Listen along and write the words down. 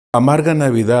Amarga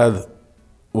Navidad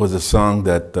was a song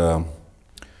that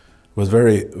was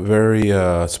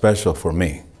very special for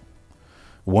me.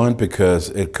 One,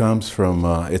 because it comes from,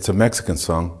 it's a Mexican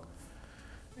song,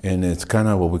 and it's kind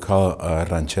of what we call a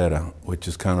ranchera, which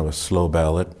is kind of a slow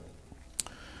ballad.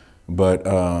 But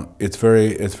it's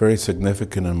very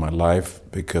significant in my life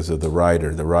because of the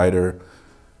writer. The writer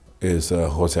is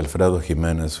Jose Alfredo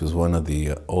Jimenez, who's one of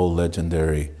the old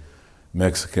legendary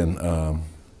Mexican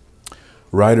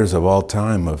writers of all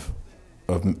time of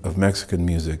Mexican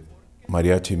music,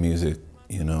 mariachi music.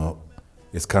 You know,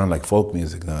 it's kind of like folk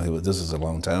music now. This is a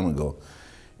long time ago.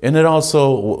 And it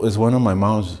also is one of my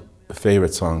mom's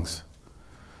favorite songs.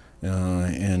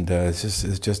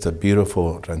 It's just a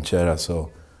beautiful ranchera,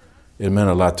 so it meant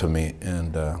a lot to me.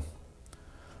 And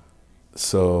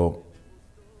so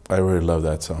I really love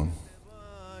that song.